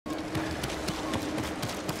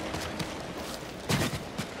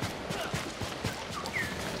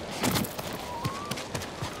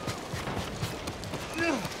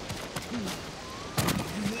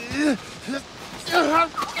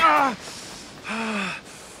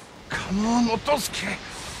Come on, Otosuke.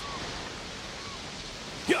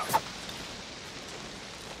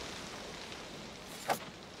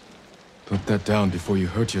 Put that down before you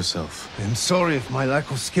hurt yourself. I'm sorry if my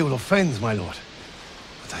lack of skill offends, my lord.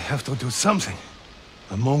 But I have to do something.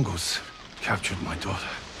 The Mongols captured my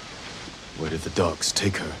daughter. Where did the dogs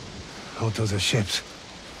take her? Out of the ships.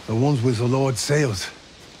 The ones with the Lord's sails.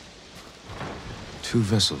 2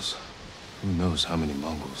 vessels. Who knows how many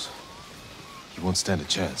Mongols? You won't stand a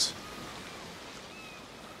chance.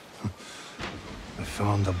 I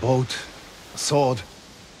found a boat, a sword.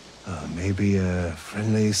 Maybe a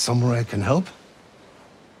friendly samurai can help?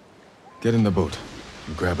 Get in the boat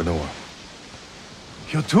and grab an oar.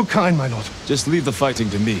 You're too kind, my lord. Just leave the fighting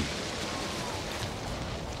to me.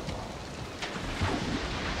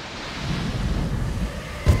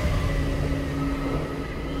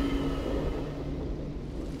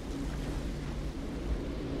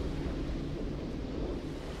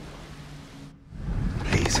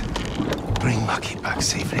 Please, bring Maki back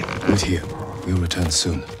safely. Wait here. We'll return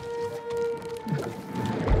soon.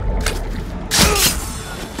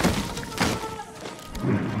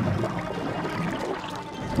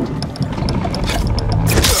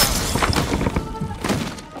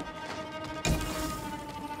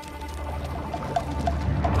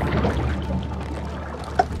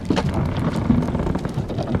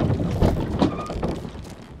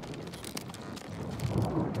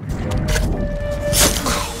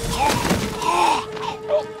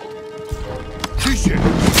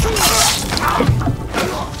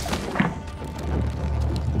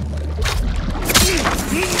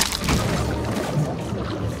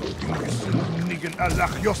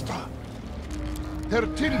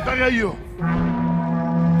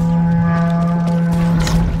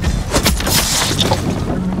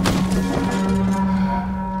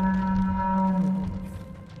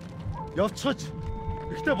 Явцгач.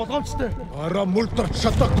 Ихтэй болгоомжтой. Ороо мулдарч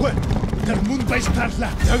чадахгүй. Тэр мөн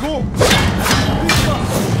баярлаа. Яг уу.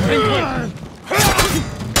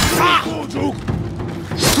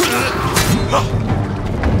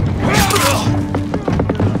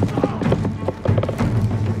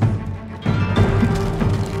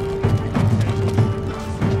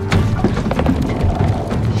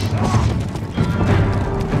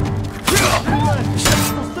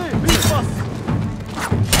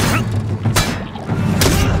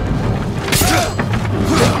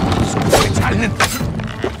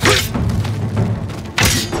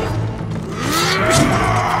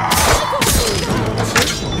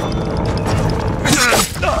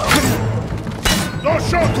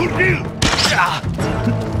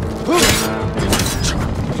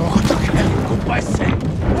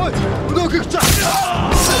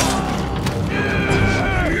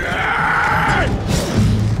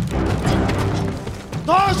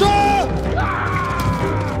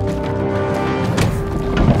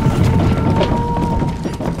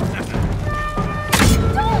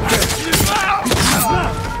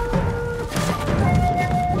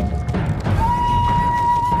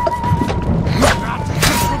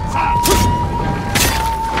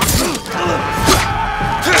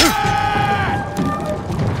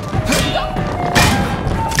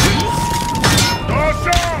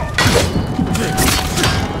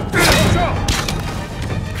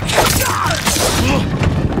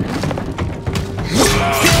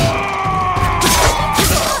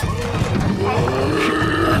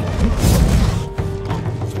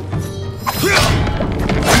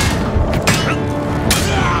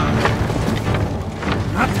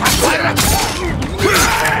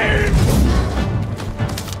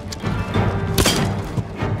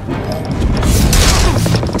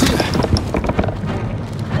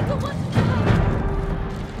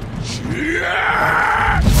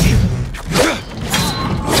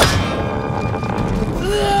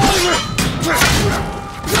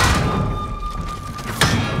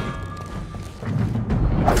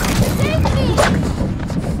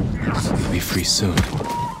 Soon.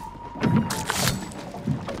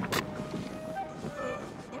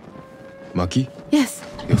 Maki? Yes.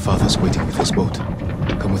 Your father's waiting with his boat.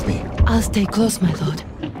 Come with me. I'll stay close, my lord.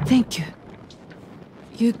 Thank you.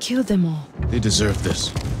 You killed them all. They deserve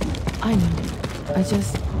this. I know.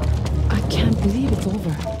 I can't believe it's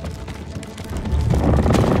over.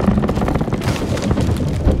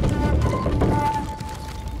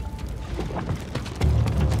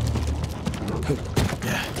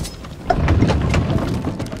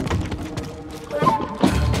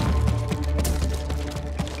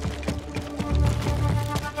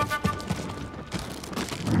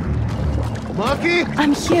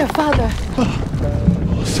 I'm here, father.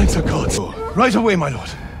 Oh, thanks to God. Right away, my lord.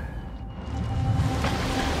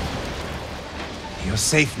 You're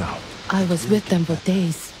safe now. I was with them for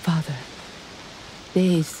days, Father.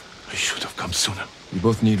 Days. I should have come sooner. You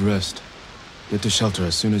both need rest. Get to shelter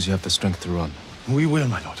as soon as you have the strength to run. We will,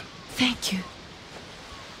 my lord. Thank you.